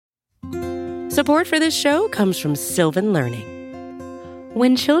Support for this show comes from Sylvan Learning.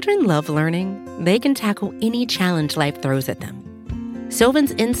 When children love learning, they can tackle any challenge life throws at them.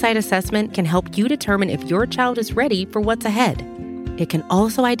 Sylvan's Insight Assessment can help you determine if your child is ready for what's ahead. It can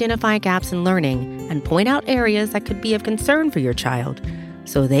also identify gaps in learning and point out areas that could be of concern for your child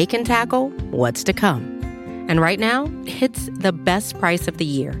so they can tackle what's to come. And right now, it's the best price of the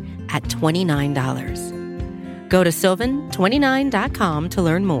year at $29. Go to sylvan29.com to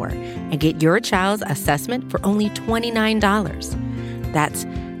learn more and get your child's assessment for only $29. That's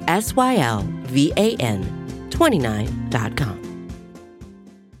SYLVAN 29.com.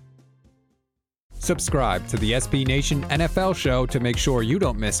 Subscribe to the SB Nation NFL show to make sure you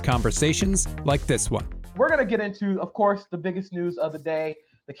don't miss conversations like this one. We're going to get into, of course, the biggest news of the day.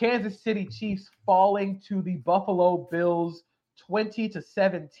 The Kansas City Chiefs falling to the Buffalo Bills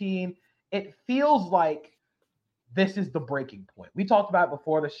 20-17. It feels like this is the breaking point. We talked about it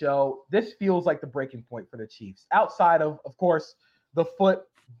before the show. This feels like the breaking point for the Chiefs. Outside of course, the foot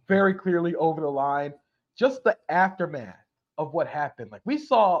very clearly over the line, just the aftermath of what happened. Like, we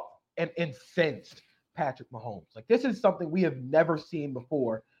saw an incensed Patrick Mahomes. Like, this is something we have never seen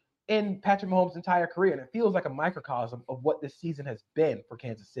before in Patrick Mahomes' entire career, and it feels like a microcosm of what this season has been for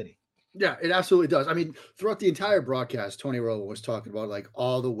Kansas City. Yeah, it absolutely does. I mean, throughout the entire broadcast, Tony Romo was talking about like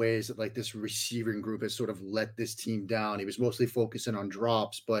all the ways that like this receiving group has sort of let this team down. He was mostly focusing on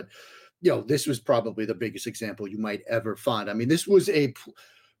drops, but this was probably the biggest example you might ever find. I mean, this was a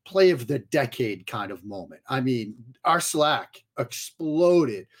play of the decade kind of moment. I mean, our Slack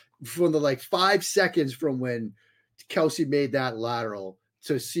exploded from the 5 seconds from when Kelsey made that lateral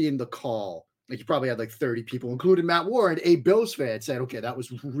to seeing the call. Like, you probably had 30 people, including Matt Warren, a Bills fan, said, okay, that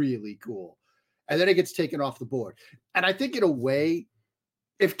was really cool. And then it gets taken off the board. And I think in a way,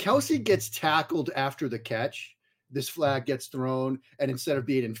 if Kelsey gets tackled after the catch, this flag gets thrown, and instead of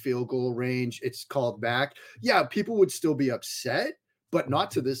being in field goal range, it's called back. Yeah, people would still be upset, but not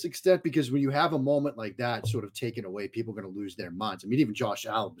to this extent, because when you have a moment like that sort of taken away, people are going to lose their minds. I mean, even Josh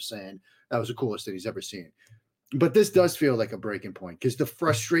Allen was saying that was the coolest thing he's ever seen. But this does feel like a breaking point because the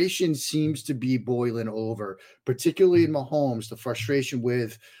frustration seems to be boiling over, particularly in Mahomes, the frustration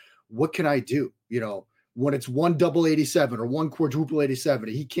with what can I do? When it's one double 87 or one quadruple 87,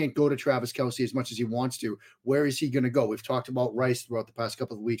 he can't go to Travis Kelce as much as he wants to. Where is he going to go? We've talked about Rice throughout the past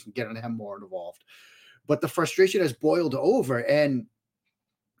couple of weeks and getting him more involved. But the frustration has boiled over, and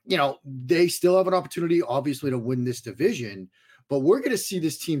they still have an opportunity, obviously, to win this division, but we're going to see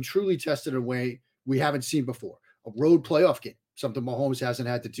this team truly tested in a way we haven't seen before. A road playoff game, something Mahomes hasn't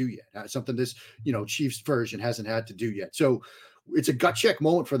had to do yet, something this, Chiefs version hasn't had to do yet. So it's a gut check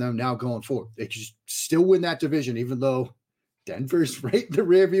moment for them now going forward. They can still win that division, even though Denver's right in the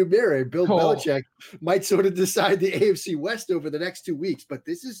rearview mirror. Bill Belichick might sort of decide the AFC West over the next 2 weeks, but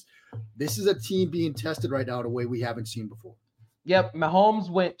this is a team being tested right now in a way we haven't seen before. Yep, Mahomes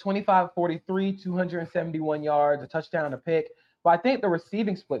went 25-43, 271 yards, a touchdown, a pick. But I think the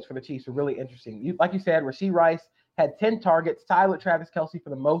receiving splits for the Chiefs are really interesting. Like you said, Rashee Rice had 10 targets, tied with Travis Kelce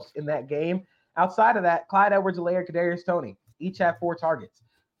for the most in that game. Outside of that, Clyde Edwards-Helaire and Kadarius Toney each had 4 targets.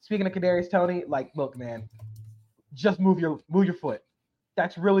 Speaking of Kadarius Toney, look, man, just move your foot.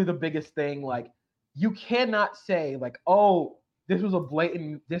 That's really the biggest thing. You cannot say oh, this was a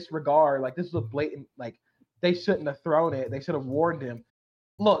blatant disregard. This was a blatant they shouldn't have thrown it. They should have warned him.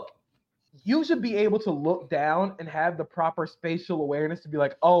 Look, you should be able to look down and have the proper spatial awareness to be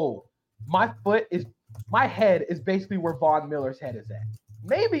oh, my head is basically where Von Miller's head is at.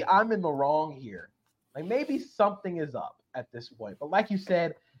 Maybe I'm in the wrong here. Maybe something is up at this point. But like you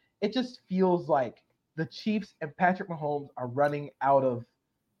said, it just feels like the Chiefs and Patrick Mahomes are running out of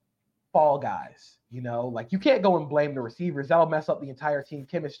fall guys. You can't go and blame the receivers. That'll mess up the entire team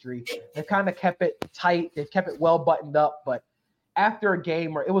chemistry. They've kind of kept it tight. They've kept it well buttoned up, but after a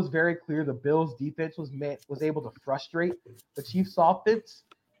game where it was very clear the Bills' defense was able to frustrate the Chiefs' offense,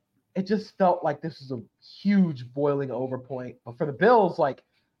 it just felt like this was a huge boiling over point. But for the Bills,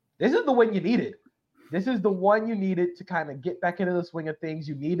 this is the win you needed. This is the one you needed to kind of get back into the swing of things.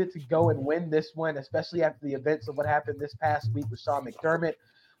 You needed to go and win this one, especially after the events of what happened this past week with Sean McDermott.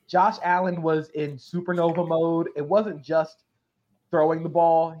 Josh Allen was in supernova mode. It wasn't just throwing the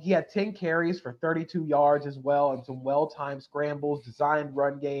ball. He had 10 carries for 32 yards as well and some well-timed scrambles, designed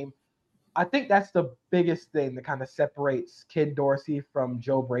run game. I think that's the biggest thing that kind of separates Ken Dorsey from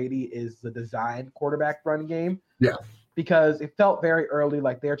Joe Brady is the designed quarterback run game. Yeah. Because it felt very early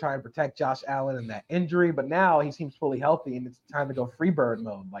like they're trying to protect Josh Allen and that injury, but now he seems fully healthy and it's time to go Freebird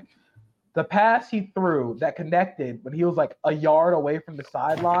mode. The pass he threw that connected when he was a yard away from the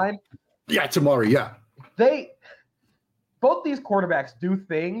sideline. Yeah, Tamari, yeah. both these quarterbacks do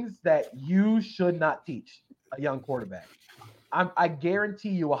things that you should not teach a young quarterback. I guarantee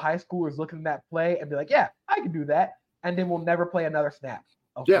you a high schooler is looking at that play and be like, yeah, I can do that. And then we'll never play another snap.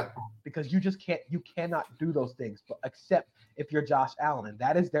 Okay? Yeah. Because you cannot do those things, except if you're Josh Allen, and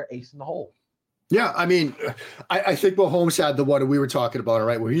that is their ace in the hole. Yeah, I mean, I think Mahomes had the one we were talking about, all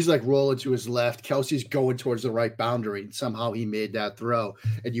right, where he's like rolling to his left, Kelsey's going towards the right boundary, and somehow he made that throw,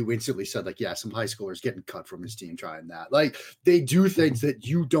 and you instantly said, like, yeah, some high schoolers getting cut from his team trying that. Like, they do things that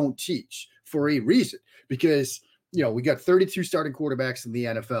you don't teach for a reason, because, you know, we got 32 starting quarterbacks in the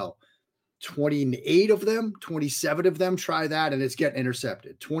NFL. 28 of them, 27 of them try that, and it's getting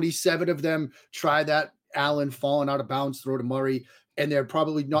intercepted. 27 of them try that Allen falling out of bounds throw to Murray, and they're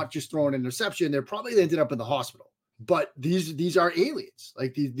probably not just throwing an interception, they're probably ended up in the hospital. But these are aliens.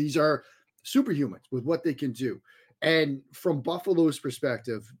 Like these are superhumans with what they can do. And from Buffalo's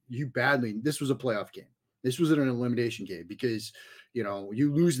perspective, this was a playoff game. This was an elimination game because, you know,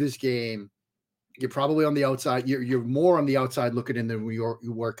 you lose this game, you're probably on the outside. You're more on the outside looking in than you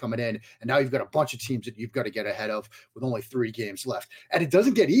were coming in. And now you've got a bunch of teams that you've got to get ahead of with only 3 games left. And it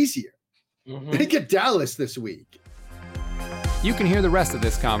doesn't get easier. They get Dallas this week. You can hear the rest of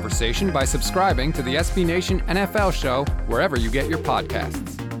this conversation by subscribing to the SB Nation NFL show wherever you get your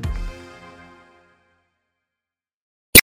podcasts.